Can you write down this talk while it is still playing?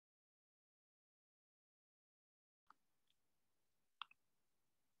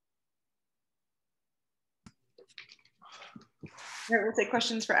All right, we'll take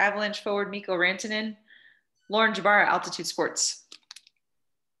questions for Avalanche forward Mikko Rantanen. Lauren Jabara, Altitude Sports.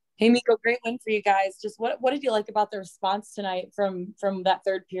 Hey, Mikko, great win for you guys. Just what did you like about the response tonight from that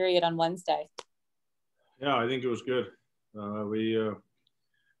third period on Wednesday? Yeah, I think it was good. We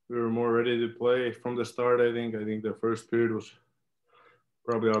were more ready to play from the start. I think the first period was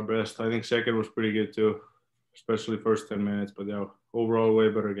probably our best. I think second was pretty good too, especially first 10 minutes. But yeah, overall, way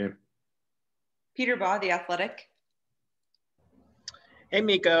better game. Peter Baugh, The Athletic. Hey,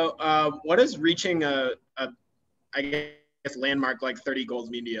 Mikko, what does reaching a I guess landmark like 30 goals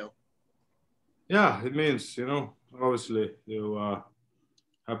mean to you? Yeah, it means, obviously you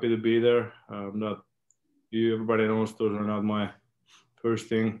happy to be there. Everybody knows those are not my first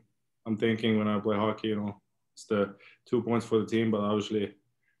thing I'm thinking when I play hockey. It's the 2 points for the team, but obviously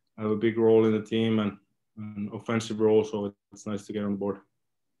I have a big role in the team and an offensive role, so it's nice to get on board.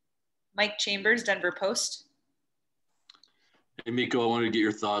 Mike Chambers, Denver Post. Hey, Mikko, I wanted to get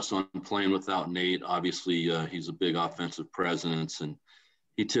your thoughts on playing without Nate. Obviously, he's a big offensive presence, and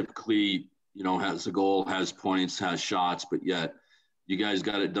he typically, has a goal, has points, has shots, but yet you guys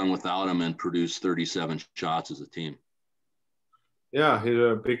got it done without him and produced 37 shots as a team. Yeah, he's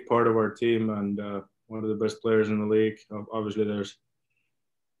a big part of our team and one of the best players in the league. Obviously, there's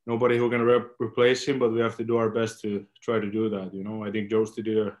nobody who can replace him, but we have to do our best to try to do that. I think Josti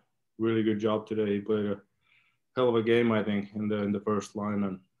did a really good job today. He played a hell of a game, I think, in the first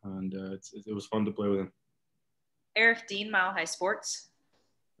line, and it was fun to play with him. Eric Dean, Mile High Sports.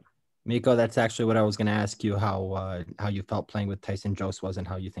 Mikko, that's actually what I was going to ask you, how you felt playing with Tyson Jost was and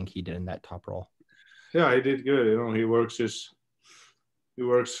how you think he did in that top role. Yeah, he did good. He works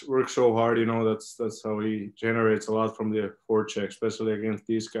so hard. That's how he generates a lot from the forecheck, especially against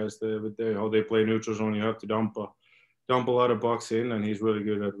these guys. How they play neutral zone, you have to dump a lot of pucks in, and he's really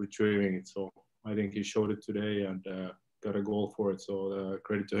good at retrieving it. So I think he showed it today and got a goal for it. So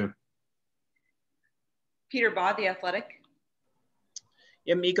credit to him. Peter Baugh, The Athletic.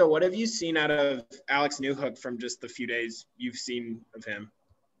 Yeah, Mikko, what have you seen out of Alex Newhook from just the few days you've seen of him?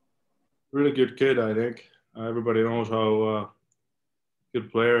 Really good kid, I think. Everybody knows how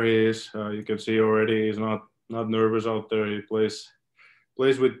good player he is. You can see already he's not nervous out there. He plays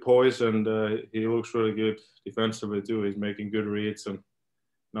with poise, and he looks really good defensively too. He's making good reads and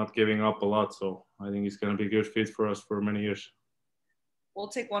not giving up a lot. So I think he's going to be a good fit for us for many years. We'll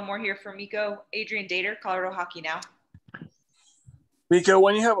take one more here from Mikko. Adrian Dater, Colorado Hockey Now. Mikko,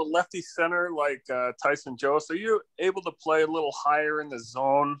 when you have a lefty center like Tyson Jost, are you able to play a little higher in the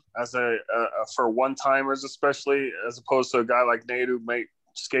zone as for one-timers, especially as opposed to a guy like Nate who may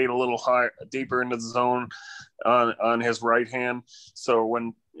skate a little higher, deeper into the zone on his right hand? So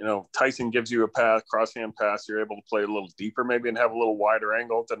when Tyson gives you a pass, cross-hand pass, you're able to play a little deeper maybe and have a little wider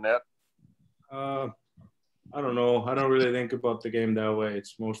angle at the net? I don't know. I don't really think about the game that way.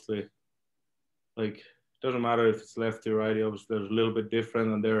 It's mostly like, doesn't matter if it's lefty or righty. Obviously, there's a little bit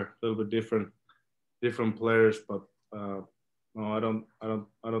different, and they're a little bit different players. But no, I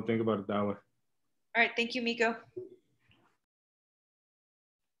don't think about it that way. All right, thank you, Mikko.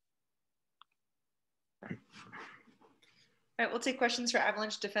 All right, we'll take questions for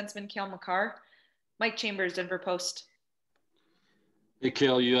Avalanche defenseman Cale Makar. Mike Chambers, Denver Post. Hey,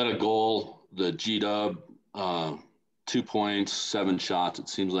 Cale, you had a goal, the G-Dub, 2 points, 7 shots. It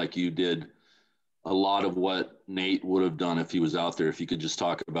seems like you did a lot of what Nate would have done if he was out there. If you could just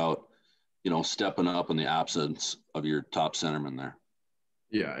talk about, stepping up in the absence of your top centerman there.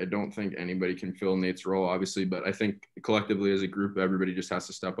 Yeah, I don't think anybody can fill Nate's role, obviously, but I think collectively as a group, everybody just has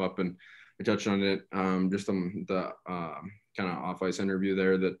to step up. And I touched on it just on the kind of off-ice interview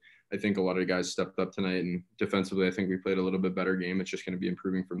there that I think a lot of guys stepped up tonight, and defensively, I think we played a little bit better game. It's just going to be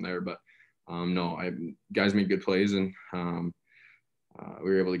improving from there. But guys made good plays, and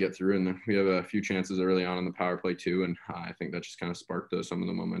we were able to get through, and we have a few chances early on in the power play too. And I think that just kind of sparked some of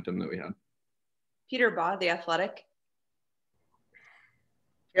the momentum that we had. Peter Baugh, The Athletic.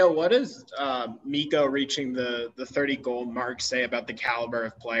 Cale, what does Mikko reaching the 30-goal mark say about the caliber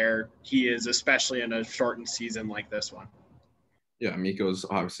of player he is, especially in a shortened season like this one? Yeah, Mikko's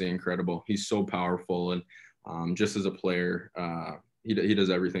obviously incredible. He's so powerful, and just as a player, he does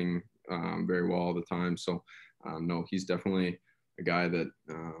everything very well all the time. So, no, he's definitely a guy that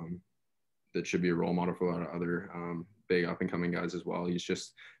should be a role model for a lot of other big up-and-coming guys as well. He's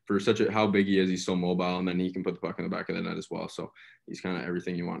just, for how big he is, he's so mobile, and then he can put the puck in the back of the net as well. So he's kind of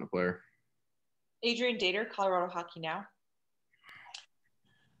everything you want in a player. Adrian Dater, Colorado Hockey Now.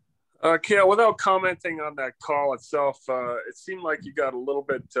 Cale, without commenting on that call itself, it seemed like you got a little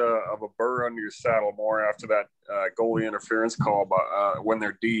bit of a burr under your saddle more after that goalie interference call, when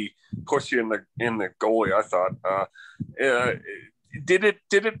their D pushed you in the goalie. I thought, did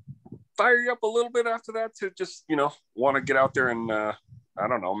it fire you up a little bit after that to just, want to get out there and, I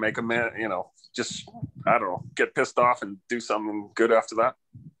don't know, make a man, just, I don't know, get pissed off and do something good after that?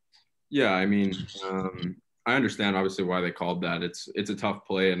 Yeah, I mean, I understand obviously why they called that. It's a tough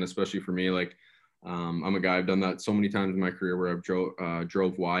play, and especially for me, like I'm a guy, I've done that so many times in my career where I've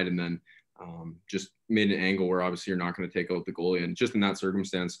drove wide and then just made an angle where obviously you're not going to take out the goalie. And just in that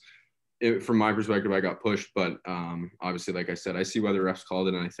circumstance, from my perspective, I got pushed. But obviously, like I said, I see why the refs called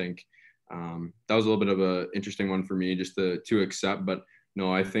it, and I think that was a little bit of an interesting one for me just to accept. But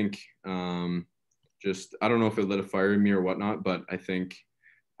no, I think just I don't know if it lit a fire in me or whatnot, but I think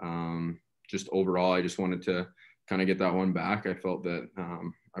just overall, I just wanted to kind of get that one back. I felt that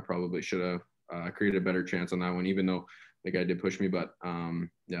I probably should have created a better chance on that one, even though the guy did push me. But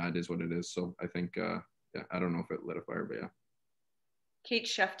yeah, it is what it is. So I think, yeah, I don't know if it lit a fire, but yeah. Kate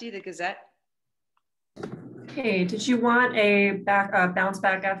Shefty, The Gazette. Hey, did you want a bounce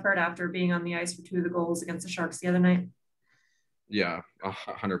back effort after being on the ice for 2 of the goals against the Sharks the other night? Yeah,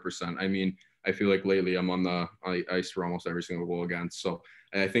 100%. I mean, I feel like lately I'm on the ice for almost every single goal against. So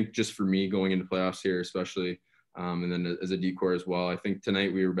I think just for me going into playoffs here, especially, and then as a decor as well, I think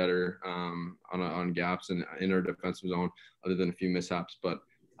tonight we were better on gaps and in our defensive zone, other than a few mishaps. But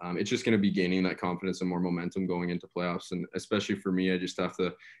it's just going to be gaining that confidence and more momentum going into playoffs. And especially for me, I just have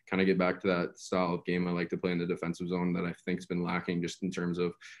to kind of get back to that style of game I like to play in the defensive zone that I think has been lacking just in terms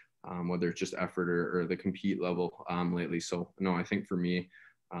of whether it's just effort or the compete level lately. So no, I think for me,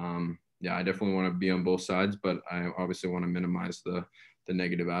 yeah, I definitely want to be on both sides, but I obviously want to minimize the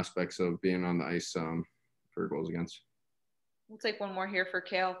negative aspects of being on the ice for goals against. We'll take one more here for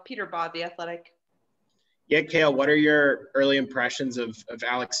Cale. Peter Baugh, The Athletic. Yeah, Cale, what are your early impressions of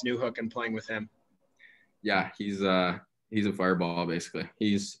Alex Newhook and playing with him? Yeah, he's a fireball basically.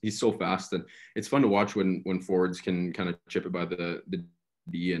 He's so fast, and it's fun to watch when forwards can kind of chip it by the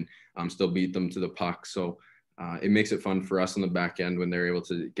D and still beat them to the puck. So it makes it fun for us on the back end when they're able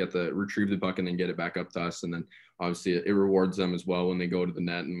to retrieve the puck and then get it back up to us. And then obviously it rewards them as well when they go to the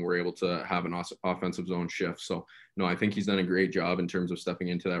net and we're able to have an offensive zone shift. So no, I think he's done a great job in terms of stepping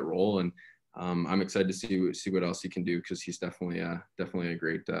into that role. And I'm excited to see what else he can do, because he's definitely a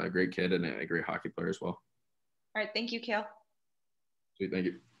great kid and a great hockey player as well. All right. Thank you, Cale. Sweet. Thank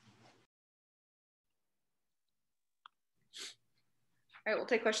you. All right. We'll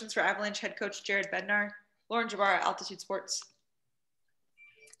take questions for Avalanche head coach Jared Bednar. Lauren Jabara, Altitude Sports.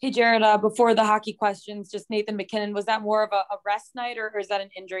 Hey, Jared, before the hockey questions, just Nathan McKinnon, was that more of a rest night or is that an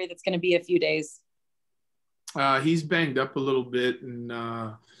injury that's going to be a few days? He's banged up a little bit,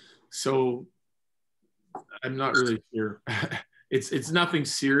 and so I'm not really sure. It's nothing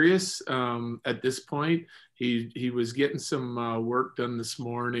serious at this point. He was getting some work done this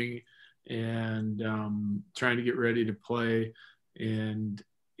morning and trying to get ready to play, and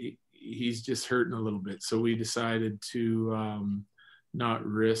he's just hurting a little bit. So we decided to not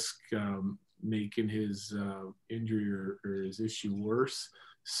risk making his injury or his issue worse.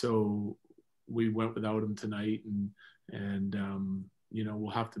 So we went without him tonight, and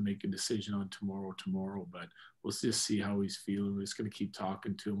we'll have to make a decision on tomorrow, but we'll just see how he's feeling. We're just going to keep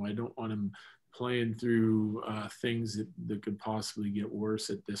talking to him. I don't want him playing through things that could possibly get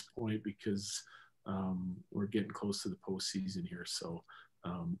worse at this point, because we're getting close to the postseason here. So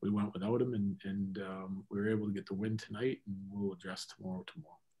we went without him, and we were able to get the win tonight, and we'll address tomorrow.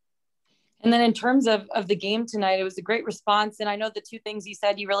 And then in terms of the game tonight, it was a great response. And I know the two things you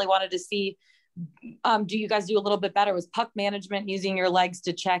said you really wanted to see, do you guys do a little bit better, was puck management, using your legs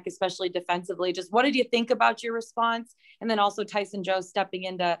to check, especially defensively. Just what did you think about your response? And then also Tyson Joe stepping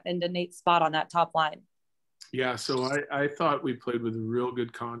into Nate's spot on that top line. Yeah, so I thought we played with real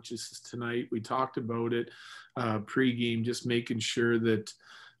good consciousness tonight. We talked about it pregame, just making sure that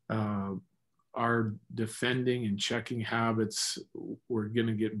our defending and checking habits were going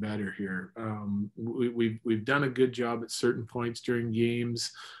to get better here. We've done a good job at certain points during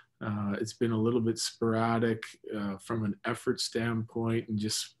games. It's been a little bit sporadic from an effort standpoint, and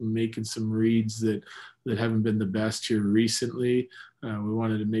just making some reads that haven't been the best here recently. We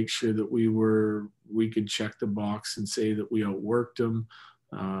wanted to make sure that we could check the box and say that we outworked them,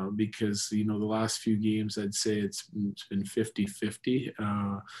 because the last few games I'd say it's been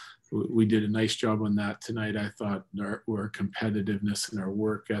 50-50. we did a nice job on that tonight. I thought our competitiveness and our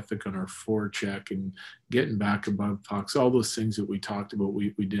work ethic on our forecheck and getting back above pucks, all those things that we talked about,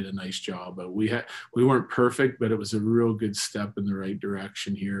 we did a nice job. But we weren't perfect, but it was a real good step in the right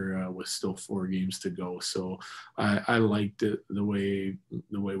direction here with still 4 games to go. So I liked it, the way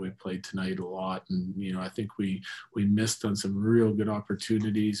we played tonight a lot. And, you know, I think we missed on some real good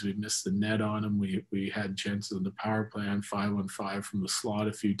opportunities. We missed the net on them. We had chances on the power play on 5-on-5 from the slot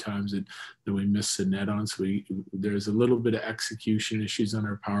a few times that we missed the net on. So there's a little bit of execution issues on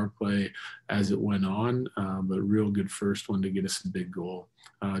our power play as it went on, but a real good first one to get us a big goal.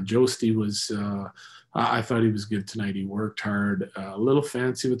 Josti was, I thought he was good tonight. He worked hard, a little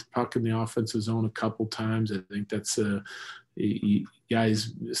fancy with the puck in the offensive zone a couple times. I think that's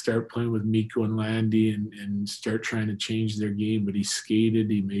guys start playing with Mikko and Landy and start trying to change their game, but he skated,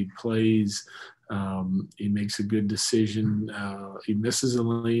 he made plays. He makes a good decision. He misses a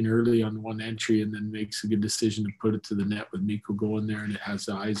lane early on one entry and then makes a good decision to put it to the net with Mikko going there, and it has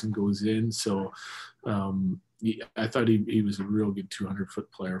eyes and goes in. So I thought he was a real good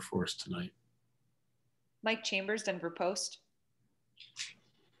 200-foot player for us tonight. Mike Chambers, Denver Post.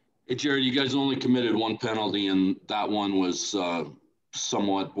 Hey, Jared, you guys only committed 1 penalty, and that one was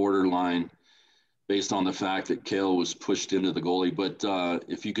somewhat borderline based on the fact that Cale was pushed into the goalie. But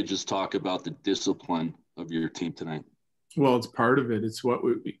if you could just talk about the discipline of your team tonight. Well, it's part of it. It's what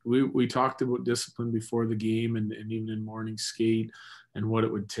we talked about discipline before the game and even in morning skate and what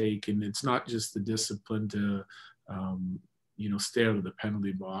it would take. And it's not just the discipline to, stay out of the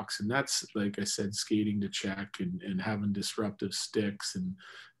penalty box. And that's, like I said, skating to check and having disruptive sticks.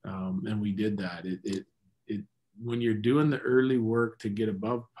 And we did that. When you're doing the early work to get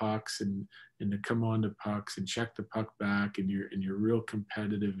above pucks and to come onto pucks and check the puck back and you're real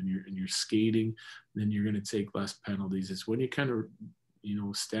competitive and you're skating, then you're going to take less penalties. It's when you kind of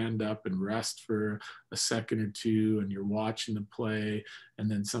stand up and rest for a second or two and you're watching the play and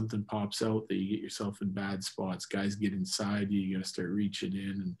then something pops out that you get yourself in bad spots. Guys get inside you got to start reaching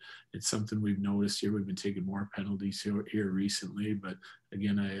in, and it's something we've noticed here. We've been taking more penalties here recently, but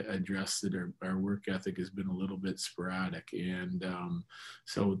again, I addressed that our work ethic has been a little bit sporadic, and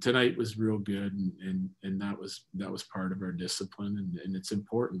so tonight was real good, and that was part of our discipline, and it's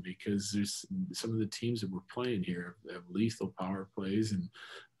important because there's some of the teams that we're playing here have lethal power plays, and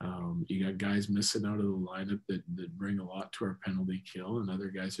you got guys missing out of the lineup that bring a lot to our penalty kill, and other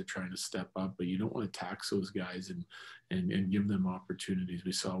guys are trying to step up, but you don't want to tax those guys and give them opportunities.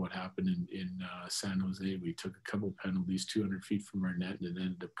 We saw what happened in San Jose. We took a couple penalties 200 feet from our net, and it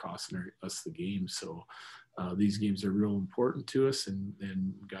ended up costing us the game. So these games are real important to us, and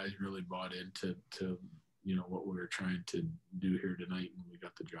guys really bought into what we were trying to do here tonight, and we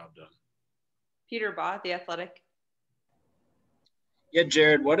got the job done. Peter Baugh, The Athletic. Yeah,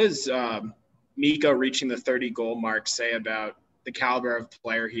 Jared, what does Mikko reaching the 30-goal mark say about the caliber of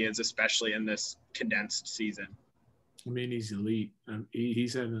player he is, especially in this condensed season? I mean, he's elite.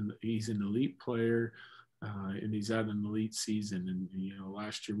 He's an elite player, and he's had an elite season. And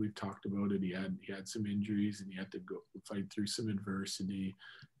last year we've talked about it. He had some injuries, and he had to go fight through some adversity,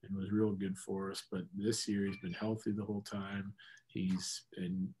 and was real good for us. But this year he's been healthy the whole time. He's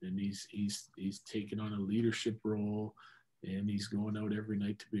taken on a leadership role, and he's going out every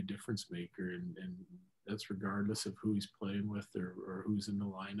night to be a difference maker. And that's regardless of who he's playing with or who's in the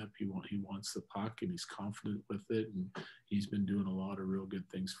lineup. He wants the puck, and he's confident with it. And he's been doing a lot of real good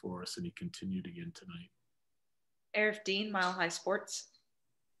things for us, and he continued again tonight. Arif Dean, Mile High Sports.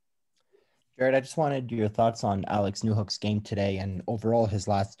 Jared, I just wanted your thoughts on Alex Newhook's game today and overall his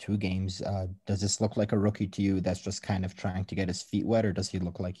last 2 games. Does this look like a rookie to you that's just kind of trying to get his feet wet, or does he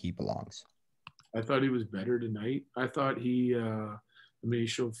look like he belongs? I thought he was better tonight. I thought he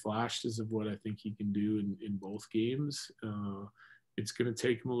showed flashes of what I think he can do in both games. It's going to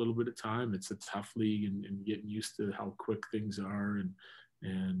take him a little bit of time. It's a tough league, and getting used to how quick things are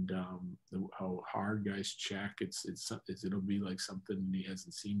and how hard guys check. It'll be like something he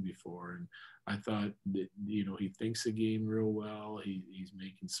hasn't seen before. And I thought that he thinks the game real well. He's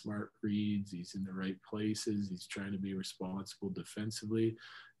making smart reads. He's in the right places. He's trying to be responsible defensively.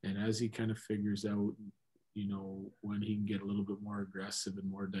 And as he kind of figures out, when he can get a little bit more aggressive and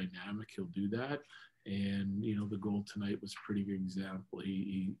more dynamic, he'll do that. And, the goal tonight was a pretty good example.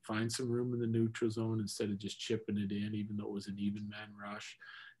 He finds some room in the neutral zone instead of just chipping it in, even though it was an even man rush.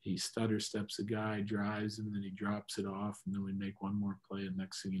 He stutter steps a guy, drives him, and then he drops it off. And then we make one more play. And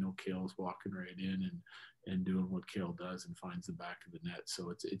next thing you know, Cale's walking right in and doing what Cale does and finds the back of the net. So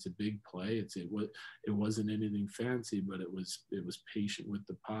it's a big play. It wasn't anything fancy, but it was patient with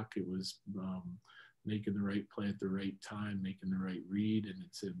the puck. It was making the right play at the right time, making the right read, and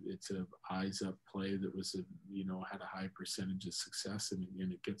it's a eyes up play that was had a high percentage of success, and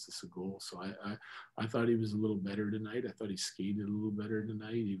it gets us a goal. So I thought he was a little better tonight. I thought he skated a little better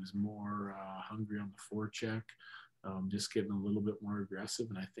tonight. He was more hungry on the forecheck, just getting a little bit more aggressive,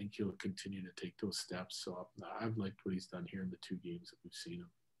 and I think he'll continue to take those steps. So I've liked what he's done here in the 2 games that we've seen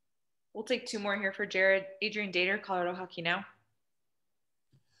him. We'll take 2 more here for Jared. Adrian Dater, Colorado Hockey Now.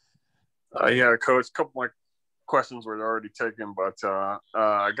 Yeah, Coach, a couple more questions were already taken, but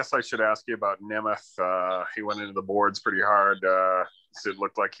I guess I should ask you about Nemeth. He went into the boards pretty hard. Does it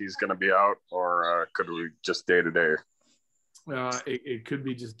look like he's going to be out, or could we just day-to-day? It could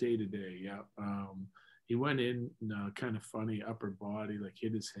be just day-to-day, yeah. He went in kind of funny, upper body, like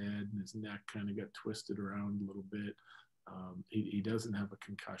hit his head, and his neck kind of got twisted around a little bit. He doesn't have a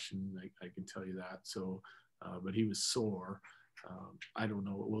concussion, I can tell you that. So, but he was sore. I don't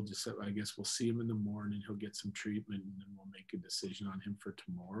know. I guess we'll see him in the morning. He'll get some treatment, and then we'll make a decision on him for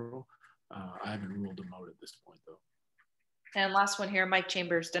tomorrow. I haven't ruled him out at this point, though. And last one here, Mike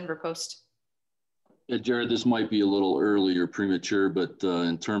Chambers, Denver Post. Yeah, Jared, this might be a little early or premature, but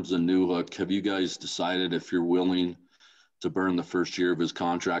in terms of Newhook, have you guys decided if you're willing to burn the first year of his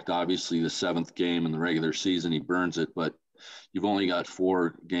contract? Obviously, the 7th game in the regular season, he burns it, but you've only got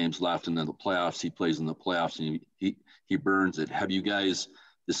 4 games left, and then the playoffs, he plays in the playoffs, and he burns it. Have you guys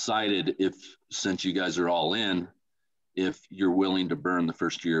decided if, since you guys are all in, if you're willing to burn the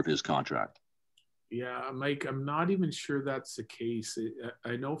first year of his contract? Yeah, Mike, I'm not even sure that's the case.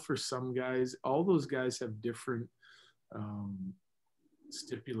 I know for some guys, all those guys have different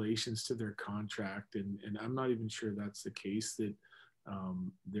stipulations to their contract, and I'm not even sure that's the case, that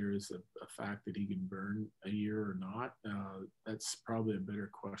there is a fact that he can burn a year or not. That's probably a better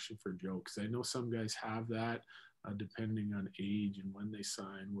question for Joe, because I know some guys have that depending on age and when they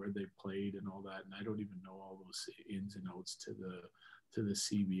sign, where they played and all that, and I don't even know all those ins and outs to the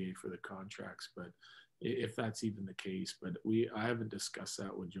CBA for the contracts, but if that's even the case. But I haven't discussed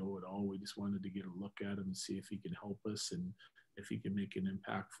that with Joe at all. We just wanted to get a look at him and see if he can help us and if he can make an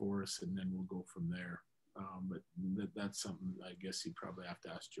impact for us, and then we'll go from there. But that's something I guess you probably have to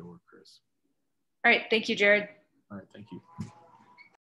ask Joe or Chris. All right. Thank you, Jared. All right. Thank you.